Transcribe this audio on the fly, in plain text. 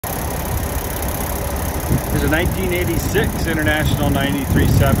Here's a 1986 International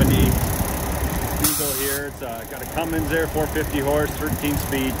 9370 Eagle here. It's got a Cummins there, 450 horse, 13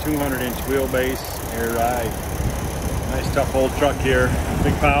 speed, 200-inch wheelbase, air ride. Nice tough old truck here.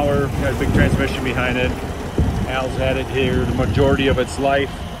 Big power, got a big transmission behind it. Al's had it here the majority of its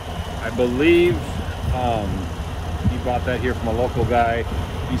life. I believe he bought that here from a local guy.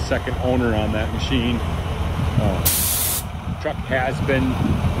 He's second owner on that machine. Truck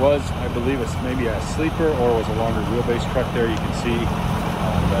was, I believe it's maybe a sleeper or was a longer wheelbase truck there, you can see.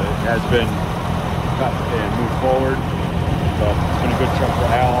 But it has been cut and moved forward. So it's been a good truck for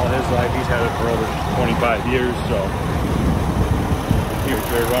Al all his life. He's had it for over 25 years, so here's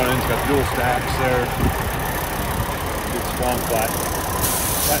where running. It's got dual stacks there. Good strong flat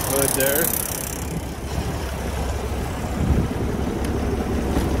hood there.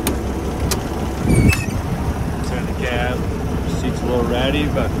 Inside the cab. Seat's a little ratty,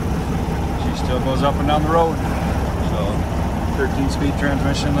 but she still goes up and down the road. So 13-speed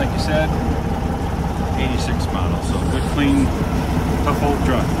transmission, like you said, 86 model. So good, clean, tough old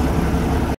truck.